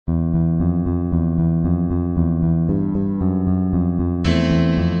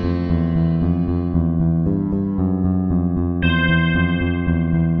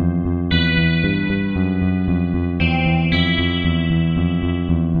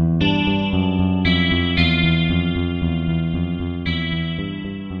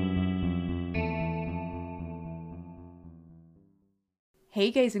Hey,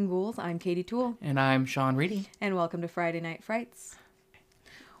 gays and ghouls, I'm Katie Toole. And I'm Sean Reedy. And welcome to Friday Night Frights.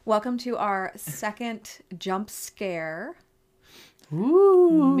 Welcome to our second jump scare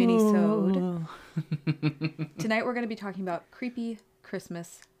mini-sode. Tonight we're going to be talking about creepy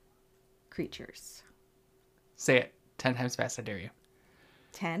Christmas creatures. Say it 10 times fast, I dare you.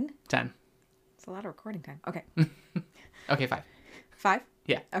 10? 10. It's a lot of recording time. Okay. Okay, 5. 5?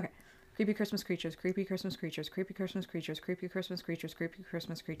 Yeah. Okay. Creepy Christmas creatures, creepy Christmas creatures, creepy Christmas creatures, creepy Christmas creatures, creepy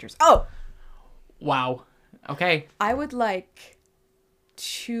Christmas creatures. Oh! Wow. Okay. I would like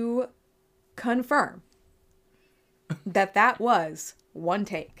to confirm that was one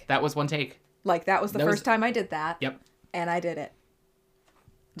take. That was one take. Like, that was the first time I did that. Yep. And I did it.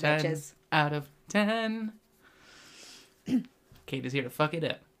 10 Bitches. out of 10. Kate is here to fuck it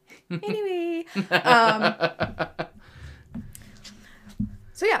up. Anyway.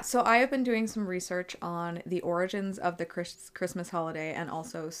 So I have been doing some research on the origins of the Christmas holiday and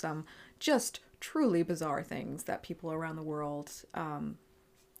also some just truly bizarre things that people around the world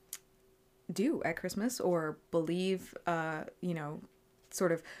do at Christmas or believe,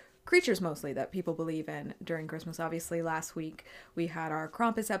 sort of creatures mostly that people believe in during Christmas. Obviously, last week we had our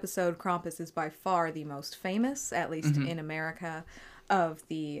Krampus episode. Krampus is by far the most famous, at least in America, of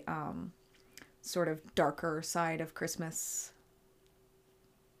the sort of darker side of Christmas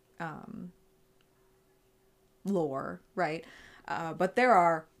lore, right? But there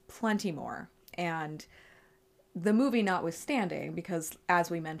are plenty more. And the movie notwithstanding, because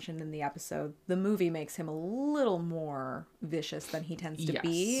as we mentioned in the episode, the movie makes him a little more vicious than he tends to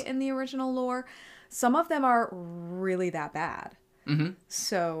be in the original lore. Some of them are really that bad. Mm-hmm.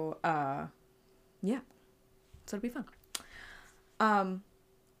 So, yeah. So it'll be fun.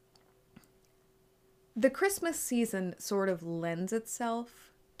 The Christmas season sort of lends itself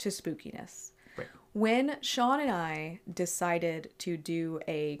to spookiness. Right. When Sean and I decided to do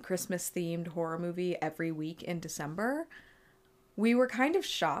a Christmas-themed horror movie every week in December, we were kind of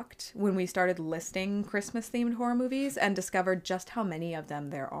shocked when we started listing Christmas-themed horror movies and discovered just how many of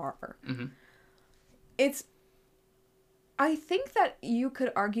them there are. Mm-hmm. I think that you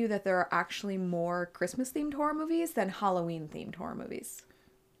could argue that there are actually more Christmas-themed horror movies than Halloween-themed horror movies.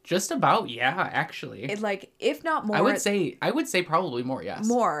 Just about, yeah, actually. If not more. I would say probably more, yes.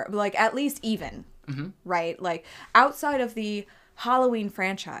 More, like at least even, right? Like outside of the Halloween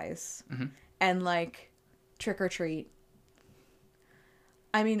franchise and like Trick or Treat.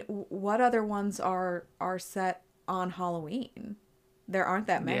 I mean, what other ones are set on Halloween? There aren't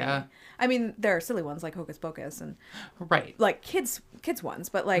that many. Yeah. I mean, there are silly ones like Hocus Pocus and right, like kids ones,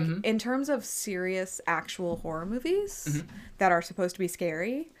 but like in terms of serious actual horror movies that are supposed to be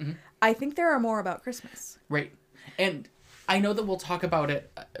scary, I think there are more about Christmas. Right. And I know that we'll talk about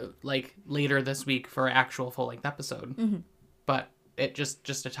it like later this week for an actual full-length episode. But it just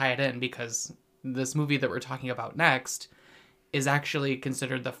to tie it in, because this movie that we're talking about next is actually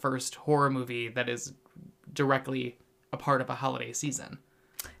considered the first horror movie that is directly a part of a holiday season.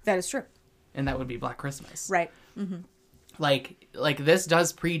 That is true. And that would be Black Christmas. Right. Like this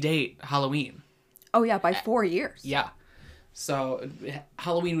does predate Halloween. Oh yeah, by 4 years. Yeah. So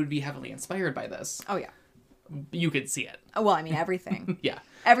Halloween would be heavily inspired by this. Oh yeah. You could see it. Well, I mean everything. Yeah.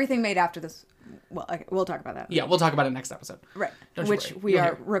 Everything made after this. Well, okay, we'll talk about that. Yeah, we'll talk about it next episode. Right. Don't Which you worry. we You'll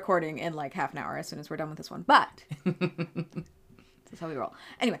are hear. recording in like half an hour as soon as we're done with this one. But that's how we roll.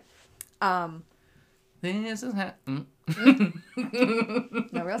 Anyway, This is no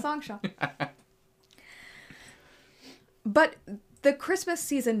real song, Sean. But the Christmas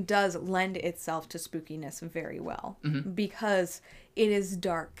season does lend itself to spookiness very well because it is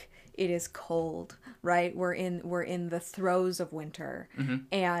dark, it is cold, right? We're in the throes of winter,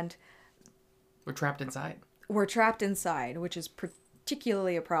 and we're trapped inside. We're trapped inside, which is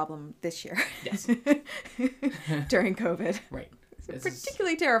particularly a problem this year. Yes. During COVID. Right. It's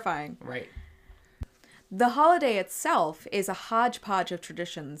particularly terrifying. Right. The holiday itself is a hodgepodge of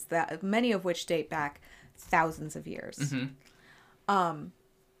traditions that many of which date back thousands of years.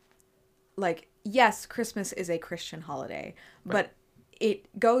 Like, yes, Christmas is a Christian holiday, but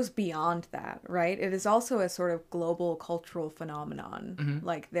it goes beyond that, right? It is also a sort of global cultural phenomenon.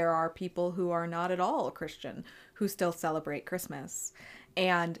 Like, there are people who are not at all Christian who still celebrate Christmas.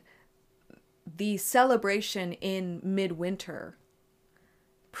 And the celebration in midwinter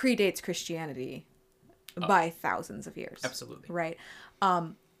predates Christianity by thousands of years. Absolutely. Right?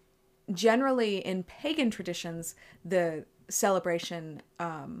 Generally, in pagan traditions, the celebration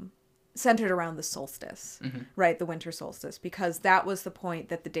centered around the solstice, right? The winter solstice, because that was the point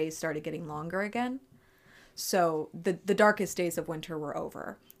that the days started getting longer again. So the darkest days of winter were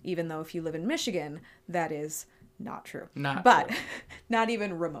over, even though if you live in Michigan, that is Not true. But true. Not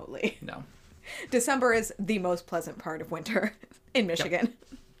even remotely. No. December is the most pleasant part of winter in Michigan.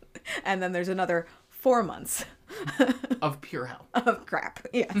 Yep. And then there's another 4 months of pure hell. Of crap.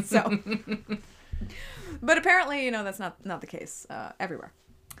 Yeah. So but apparently, that's not the case everywhere.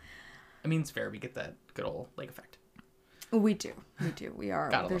 It means fair. We get that good old lake effect. We do.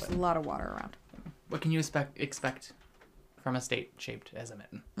 There's a lot of water around. What can you expect from a state shaped as a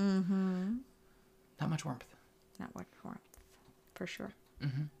mitten? Mm-hmm. Not much warmth. Not much warmth, for sure.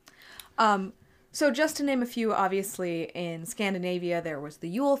 Mm-hmm. So just to name a few, obviously in Scandinavia there was the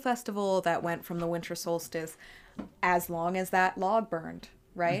Yule festival that went from the winter solstice as long as that log burned,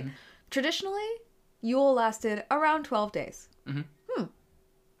 right? Mm-hmm. Traditionally, Yule lasted around 12 days. Mm-hmm.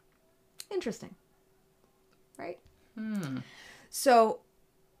 Interesting. Right? So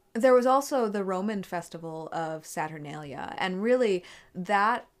there was also the Roman festival of Saturnalia, and really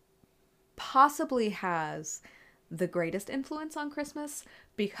that possibly has the greatest influence on Christmas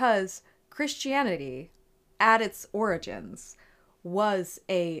because Christianity at its origins was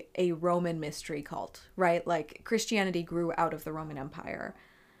a Roman mystery cult, right? Like Christianity grew out of the Roman Empire.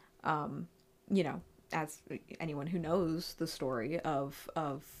 As anyone who knows the story of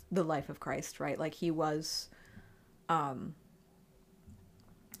the life of Christ, right? Like he was living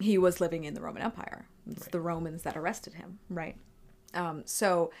in the Roman Empire. It's right. The Romans that arrested him, right?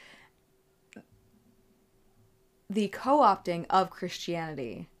 So the co-opting of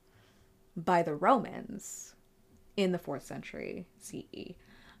Christianity by the Romans in the 4th century CE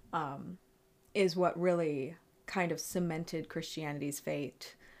is what really kind of cemented Christianity's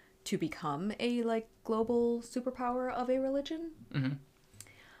fate to become a global superpower of a religion.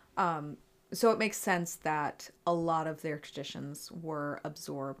 Mm-hmm. So it makes sense that a lot of their traditions were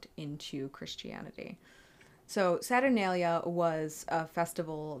absorbed into Christianity. So Saturnalia was a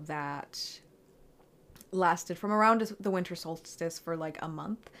festival that lasted from around the winter solstice for a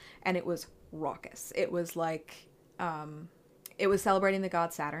month, and it was raucous. It was it was celebrating the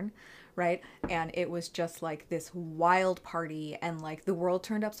god Saturn, right? And it was just this wild party, and the world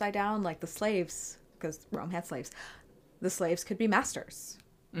turned upside down. The slaves, because Rome had slaves, the slaves could be masters.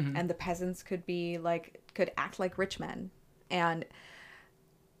 Mm-hmm. And the peasants could be could act like rich men. And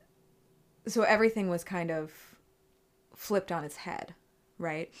so everything was kind of flipped on its head,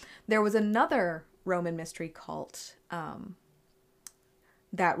 right? There was another Roman mystery cult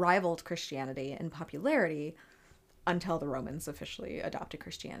that rivaled Christianity in popularity until the Romans officially adopted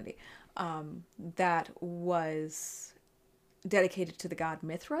Christianity, that was dedicated to the god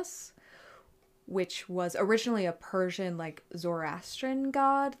Mithras, which was originally a Persian, Zoroastrian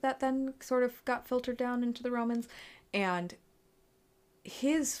god that then sort of got filtered down into the Romans. And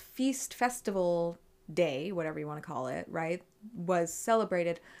his feast festival day, whatever you want to call it, right, was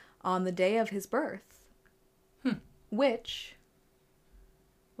celebrated on the day of his birth, which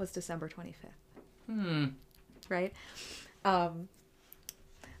was December 25th. Right?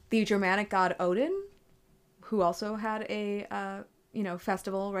 The Germanic god Odin, who also had a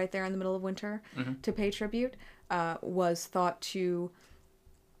festival right there in the middle of winter to pay tribute, was thought to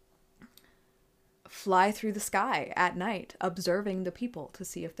fly through the sky at night, observing the people to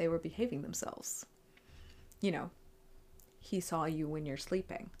see if they were behaving themselves. He saw you when you're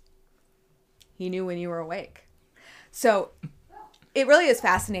sleeping. He knew when you were awake. So it really is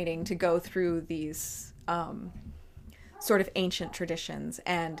fascinating to go through these sort of ancient traditions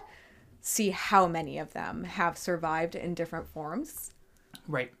and see how many of them have survived in different forms.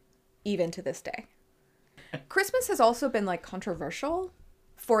 Right. Even to this day. Christmas has also been controversial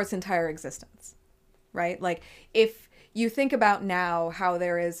for its entire existence, right? If you think about now how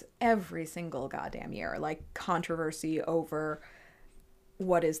there is every single goddamn year, controversy over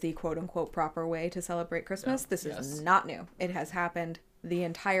what is the quote unquote proper way to celebrate Christmas. This is not new. It has happened the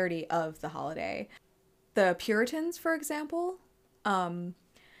entirety of the holiday. The Puritans, for example,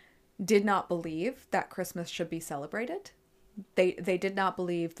 did not believe that Christmas should be celebrated. They did not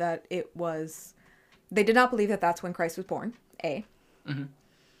believe that they did not believe that that's when Christ was born, Mm-hmm.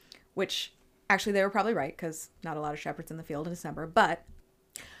 Which actually they were probably right, because not a lot of shepherds in the field in December, but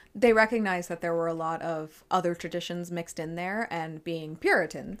they recognized that there were a lot of other traditions mixed in there, and being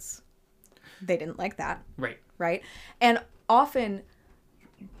Puritans, they didn't like that. Right. Right? And often,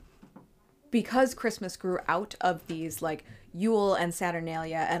 because Christmas grew out of these Yule and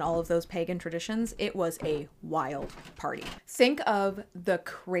Saturnalia and all of those pagan traditions, it was a wild party. Think of the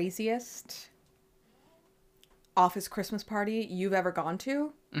craziest office Christmas party you've ever gone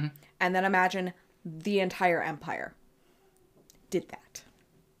to, and then imagine the entire empire did that.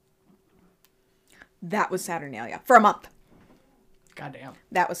 That was Saturnalia for a month. Goddamn.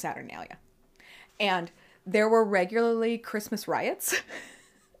 That was Saturnalia. And There were regularly Christmas riots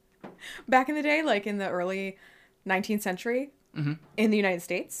back in the day, like in the early 19th century in the United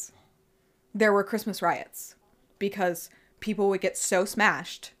States. There were Christmas riots because people would get so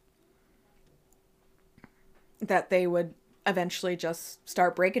smashed that they would eventually just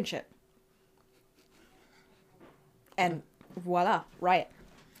start breaking shit. And voila, riot.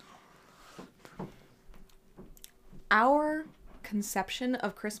 Our conception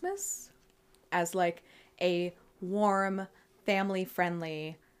of Christmas as like a warm,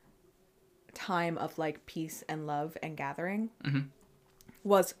 family-friendly time of like peace and love and gathering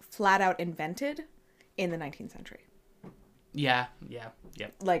was flat out invented in the 19th century. Yeah.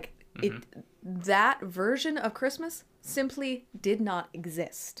 Like that version of Christmas simply did not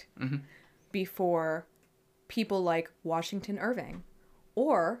exist before people like Washington Irving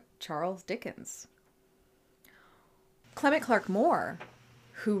or Charles Dickens. Clement Clarke Moore,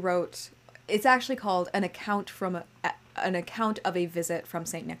 who wrote, it's actually called An Account of a Visit from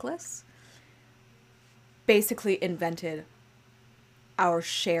St. Nicholas, basically invented our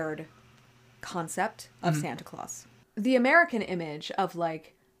shared concept of Santa Claus. The American image of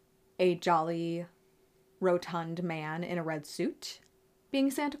like a jolly, rotund man in a red suit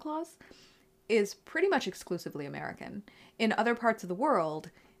being Santa Claus is pretty much exclusively American. In other parts of the world,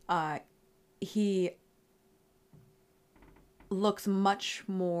 he looks much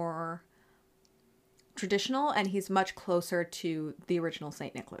more traditional, and he's much closer to the original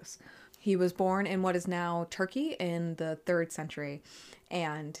St. Nicholas. He was born in what is now Turkey in the 3rd century,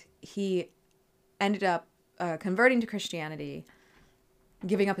 and he ended up converting to Christianity,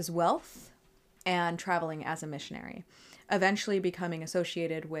 giving up his wealth, and traveling as a missionary, eventually becoming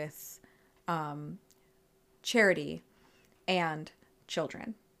associated with charity and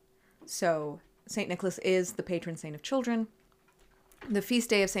children. So St. Nicholas is the patron saint of children. The feast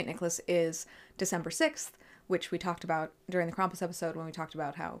day of St. Nicholas is December 6th, which we talked about during the Krampus episode when we talked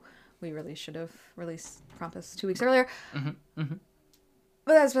about how we really should have released Krampus 2 weeks earlier. But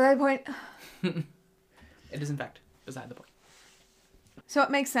that's beside the point. It is, in fact, beside the point. So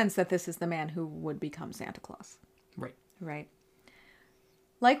it makes sense that this is the man who would become Santa Claus. Right. Right.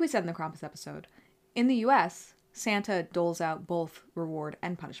 Like we said in the Krampus episode, in the U.S., Santa doles out both reward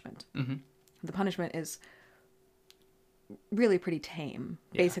and punishment. The punishment is really pretty tame.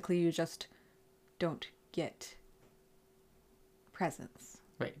 Yeah. Basically, you just don't get presents.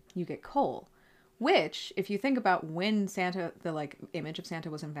 Right. You get coal. Which, if you think about when Santa, the like image of Santa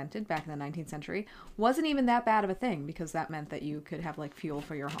was invented back in the 19th century, wasn't even that bad of a thing, because that meant that you could have like fuel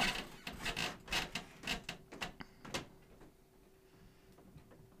for your home.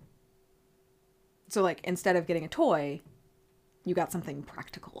 So like instead of getting a toy, you got something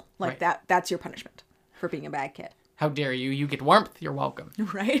practical. Like that's your punishment for being a bad kid. How dare you? You get warmth, you're welcome.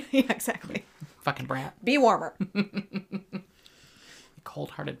 Right? Yeah, exactly. Fucking brat. Be warmer.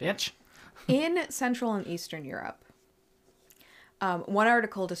 Cold-hearted bitch. In Central and Eastern Europe, one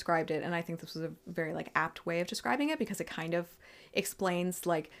article described it, and I think this was a very like apt way of describing it because it kind of explains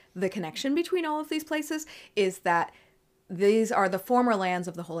like the connection between all of these places, is that these are the former lands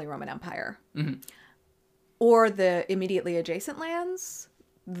of the Holy Roman Empire. Or the immediately adjacent lands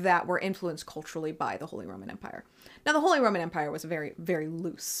that were influenced culturally by the Holy Roman Empire. Now, the Holy Roman Empire was a very, very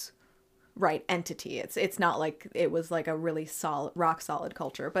loose, right, entity. It's not like it was like a really solid, rock solid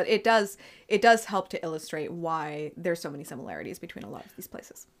culture, but it does help to illustrate why there's so many similarities between a lot of these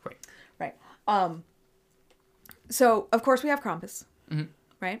places. Right. So of course we have Krampus,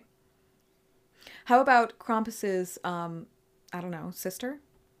 right? How about Krampus's, sister?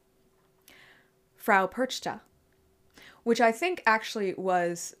 Frau Perchta, which I think actually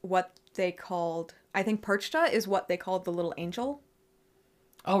was what they called, I think Perchta is what they called the little angel.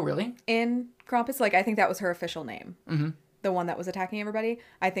 Oh, really? In Krampus. Like, I think that was her official name. The one that was attacking everybody.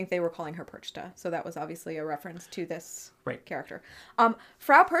 I think they were calling her Perchta. So that was obviously a reference to this character.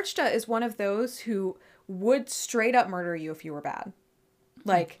 Frau Perchta is one of those who would straight up murder you if you were bad.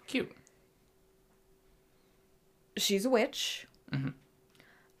 Like, cute. She's a witch.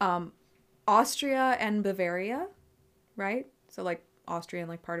 Austria and Bavaria, right? So like Austria and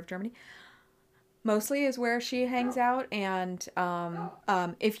like part of Germany mostly is where she hangs out. And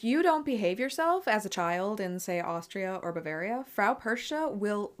if you don't behave yourself as a child in, say, Austria or Bavaria, Frau Perchta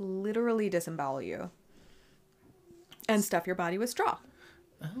will literally disembowel you and stuff your body with straw.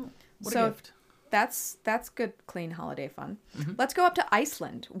 Oh, what a gift. That's good, clean holiday fun. Let's go up to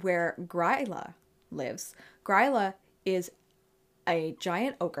Iceland, where Gryla lives. Gryla is a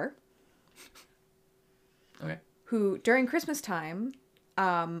giant ogre. Okay. Who, during Christmas time,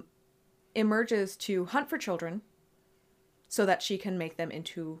 emerges to hunt for children so that she can make them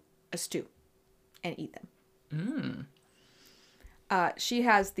into a stew. and eat them. Mm. She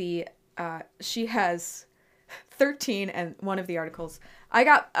has 13, and one of the articles I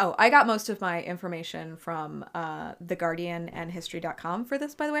got most of my information from The Guardian and History.com for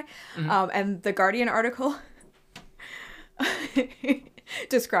this, by the way. And the Guardian article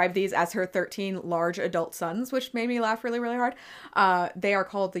described these as her 13 large adult sons, which made me laugh really, really hard. They are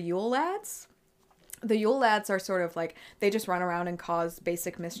called the Yule Lads. The Yule Lads are sort of like, they just run around and cause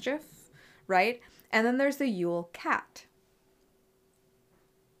basic mischief, right? And then there's the Yule Cat.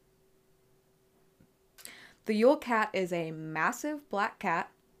 The Yule Cat is a massive black cat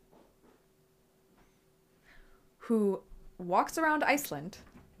who walks around Iceland.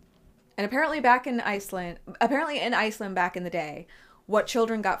 And apparently in Iceland back in the day, what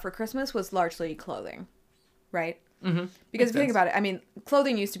children got for Christmas was largely clothing, right? Mm-hmm. Because if you think about it, I mean,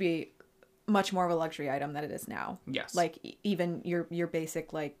 clothing used to be much more of a luxury item than it is now. Yes. Like even your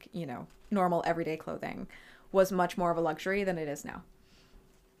basic, like, you know, normal everyday clothing was much more of a luxury than it is now.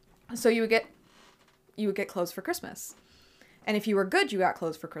 So you would get clothes for Christmas. And if you were good, you got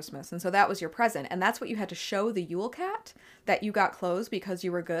clothes for Christmas. And so that was your present. And that's what you had to show the Yule Cat, that you got clothes because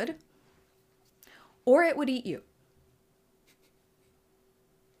you were good. Or it would eat you.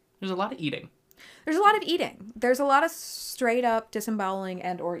 There's a lot of eating. There's a lot of eating. There's a lot of straight up disemboweling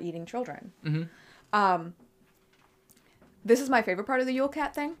and or eating children. Mm-hmm. This is my favorite part of the Yule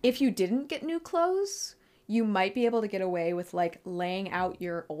Cat thing. If you didn't get new clothes, you might be able to get away with, like, laying out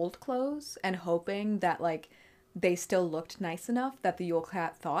your old clothes and hoping that, like, they still looked nice enough that the Yule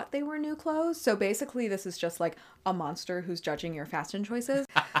Cat thought they were new clothes. So basically this is just like a monster who's judging your fashion choices,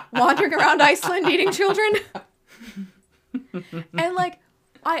 wandering around Iceland eating children. And, like,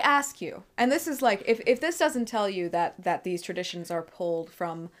 I ask you, and this is like, if this doesn't tell you that these traditions are pulled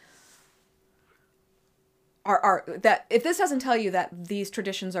from if this doesn't tell you that these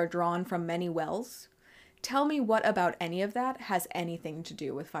traditions are drawn from many wells, tell me what about any of that has anything to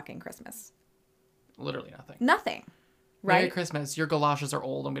do with fucking Christmas. Literally nothing. Nothing. Right? Merry Christmas. Your galoshes are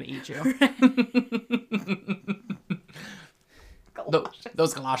old. I'm going to eat you.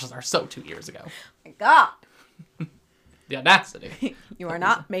 Those galoshes are so 2 years ago. My God. The audacity. You are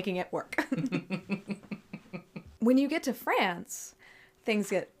not making it work. When you get to France,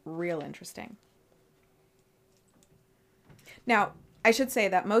 things get real interesting. Now, I should say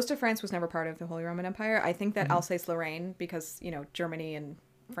that most of France was never part of the Holy Roman Empire. I think that Alsace-Lorraine, because, you know, Germany and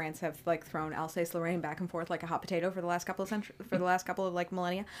France have, like, thrown Alsace-Lorraine back and forth like a hot potato for the last couple of like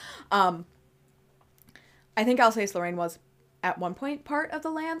millennia. I think Alsace-Lorraine was at one point part of the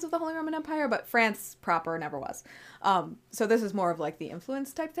lands of the Holy Roman Empire, but France proper never was. So this is more of like the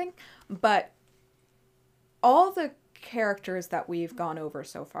influence type thing. But all the characters that we've gone over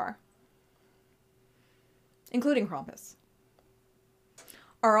so far, including Krampus,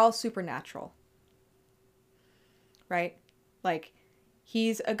 are all supernatural. Right? Like,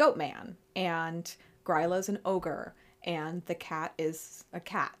 he's a goat man, and Gryla's an ogre, and the cat is a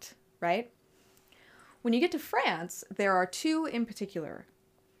cat, right? When you get to France, there are two in particular,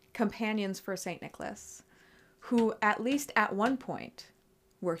 companions for St. Nicholas, who at least at one point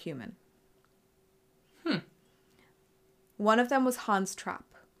were human. One of them was Hans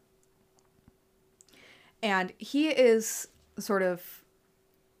Trapp. And he is sort of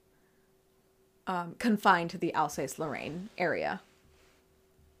confined to the Alsace-Lorraine area.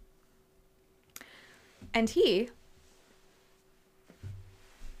 And he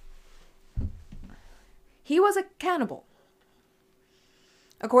was a cannibal.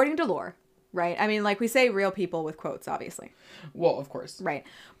 According to lore, right? I mean, like, we say real people with quotes, obviously. Well, of course. Right.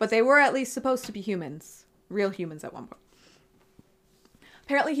 But they were at least supposed to be humans. Real humans at one point.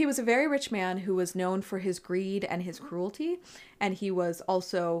 Apparently, he was a very rich man who was known for his greed and his cruelty. And he was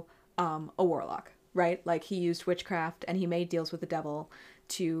also a warlock, right? Like, he used witchcraft and he made deals with the devil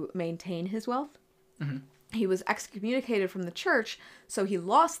to maintain his wealth. Mm-hmm. He was excommunicated from the church, so he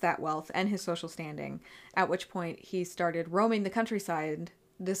lost that wealth and his social standing, at which point he started roaming the countryside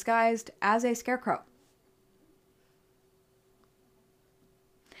disguised as a scarecrow.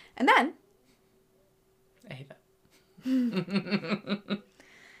 And then... I hate that.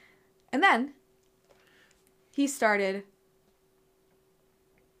 And then he started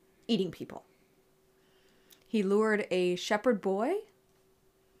eating people. He lured a shepherd boy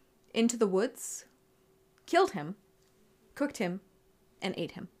into the woods, killed him, cooked him, and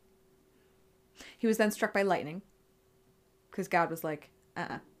ate him. He was then struck by lightning, because God was like,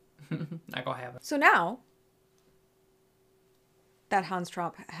 I go have it. So now that Hans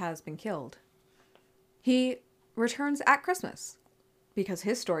Trapp has been killed, he returns at Christmas, because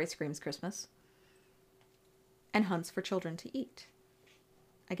his story screams Christmas, and hunts for children to eat.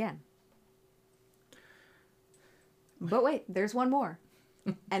 Again. But wait, there's one more.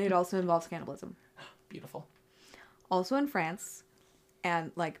 And it also involves cannibalism. Beautiful. Also in France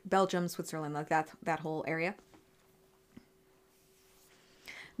and like Belgium, Switzerland, like that whole area.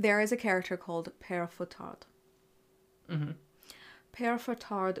 There is a character called Père Fouettard. Mm-hmm. Père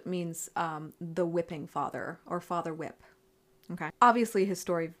Fouettard means the whipping father or father whip. Okay. Obviously his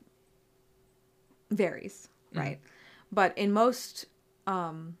story varies, right? But in most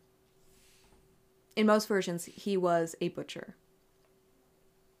versions he was a butcher.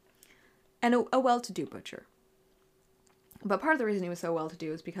 And a well-to-do butcher. But part of the reason he was so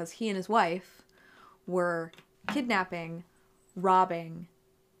well-to-do is because he and his wife were kidnapping, robbing,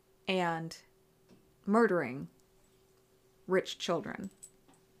 and murdering rich children,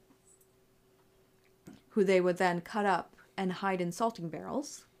 who they would then cut up and hide in salting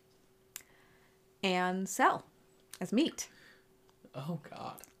barrels and sell as meat. Oh,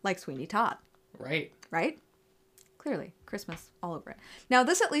 God. Like Sweeney Todd. Right. Right? Clearly, Christmas all over it. Now,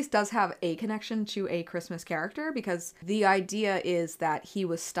 this at least does have a connection to a Christmas character, because the idea is that he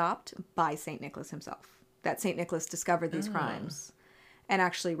was stopped by St. Nicholas himself. That St. Nicholas discovered these crimes and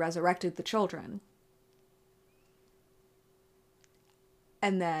actually resurrected the children.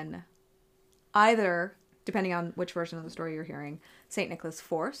 And then either, depending on which version of the story you're hearing, St. Nicholas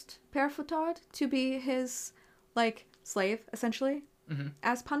forced Père Fouettard to be his, like, slave, essentially,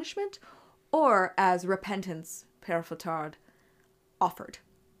 as punishment, or as repentance, Père Fouettard offered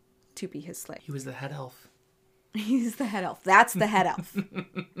to be his slave. He was the head elf. He's the head elf. That's the head elf.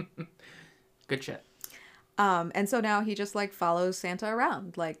 Good shit. And so now he just, like, follows Santa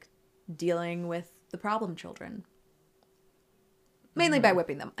around, like, dealing with the problem children. Mainly by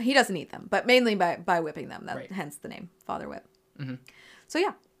whipping them. He doesn't eat them, but mainly by whipping them. That hence the name, Father Whip. Mm-hmm. So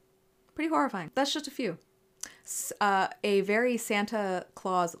yeah, pretty horrifying. That's just a few. A very Santa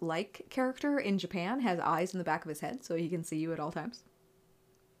Claus-like character in Japan has eyes in the back of his head, so he can see you at all times.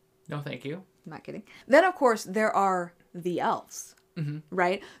 No, thank you. I'm not kidding. Then, of course, there are the elves,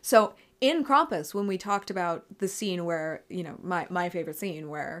 right? So in Krampus, when we talked about the scene where, you know, my favorite scene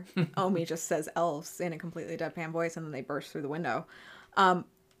where Omi just says elves in a completely deadpan voice and then they burst through the window.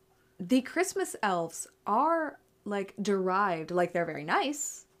 The Christmas elves are, like, derived, like, they're very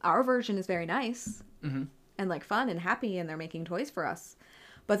nice. Our version is very nice and, like, fun and happy, and they're making toys for us.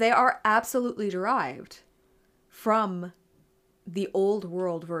 But they are absolutely derived from the old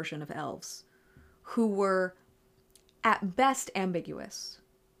world version of elves, who were at best ambiguous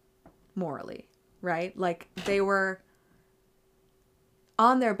morally, right? Like, they were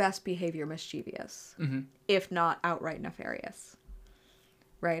on their best behavior mischievous, if not outright nefarious,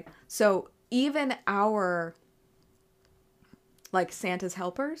 right? So even our, like, Santa's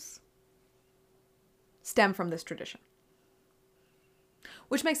helpers stem from this tradition,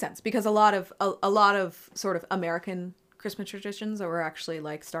 which makes sense because a lot of sort of American Christmas traditions were actually,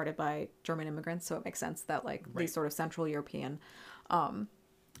 like, started by German immigrants, so it makes sense that, like, these sort of Central European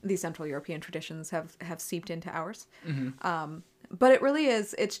traditions have seeped into ours. But it really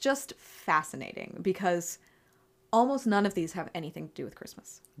is, it's just fascinating because almost none of these have anything to do with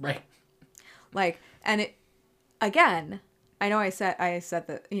Christmas. Right. Like, and it, again, I know I said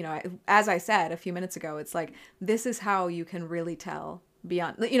that, you know, as I said a few minutes ago, it's like, this is how you can really tell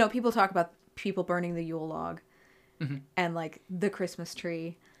beyond, you know, people talk about people burning the Yule log and, like, the Christmas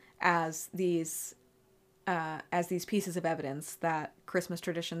tree as these pieces of evidence that Christmas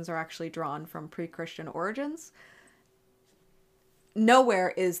traditions are actually drawn from pre-Christian origins.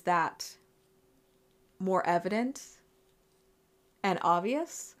 Nowhere is that more evident and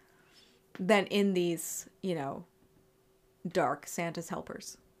obvious than in these, you know, dark Santa's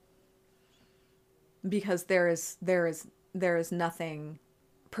helpers. Because there is nothing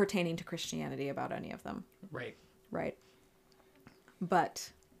pertaining to Christianity about any of them. Right. Right.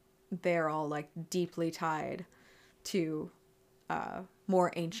 But they're all, like, deeply tied to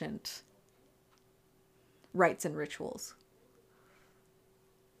more ancient rites and rituals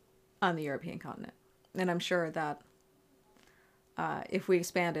on the European continent. And I'm sure that if we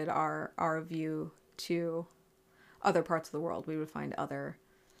expanded our view to other parts of the world, we would find other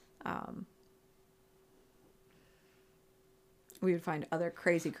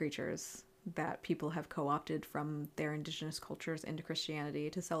crazy creatures that people have co-opted from their indigenous cultures into Christianity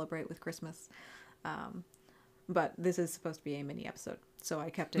to celebrate with Christmas. But this is supposed to be a mini episode, so I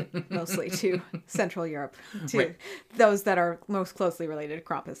kept it mostly to Central Europe, to those that are most closely related to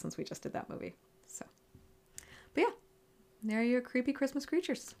Krampus, since we just did that movie. So, but yeah, there are your creepy Christmas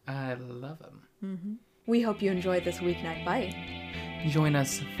creatures. I love them. We hope you enjoyed this weeknight bite. Join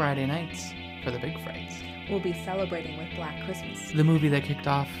us Friday nights for the big frights. We'll be celebrating with Black Christmas, the movie that kicked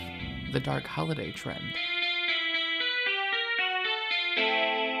off the dark holiday trend.